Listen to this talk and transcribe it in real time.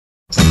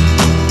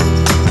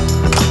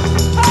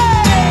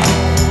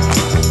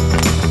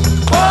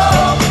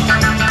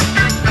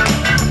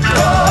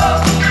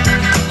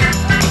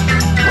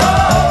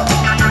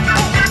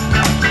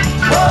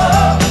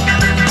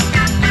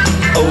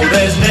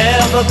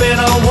been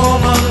a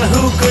woman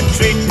who could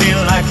treat me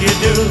like you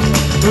do,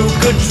 who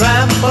could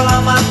trample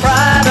on my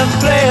pride and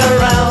play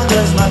around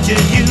as much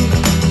as you.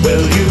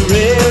 Will you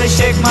really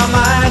shake my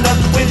mind up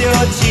with your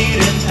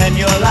cheating and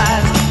your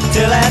lies,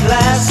 till at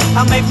last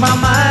I make my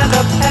mind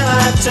up and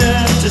I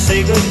turn to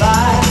say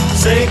goodbye,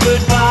 say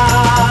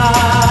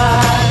goodbye.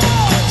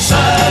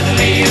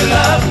 Suddenly you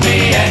love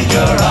me and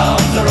your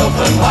arms are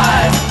open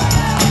wide.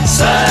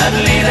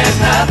 Suddenly there's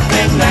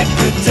nothing that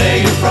could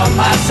tear you from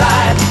my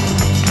side.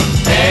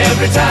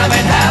 Every time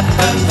it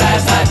happens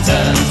as I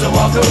turn to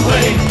walk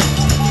away,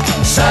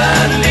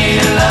 suddenly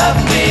you love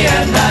me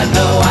and I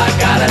know I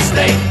gotta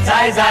stay.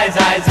 Zai, zai,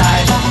 zai, zai.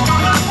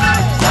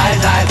 Zai,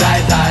 zai, zai,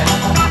 zai.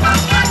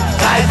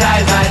 Zai, zai,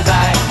 zai,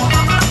 zai.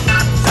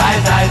 Zai,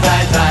 zai,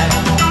 zai, zai.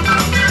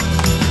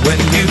 When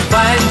you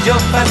find your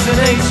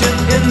fascination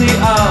in the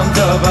arms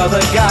of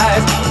other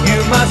guys,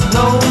 you must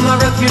know my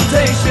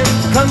reputation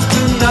comes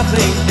to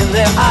nothing in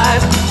their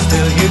eyes.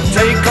 Still you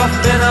take off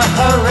in a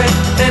hurry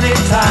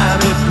anytime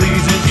it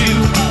pleases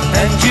you.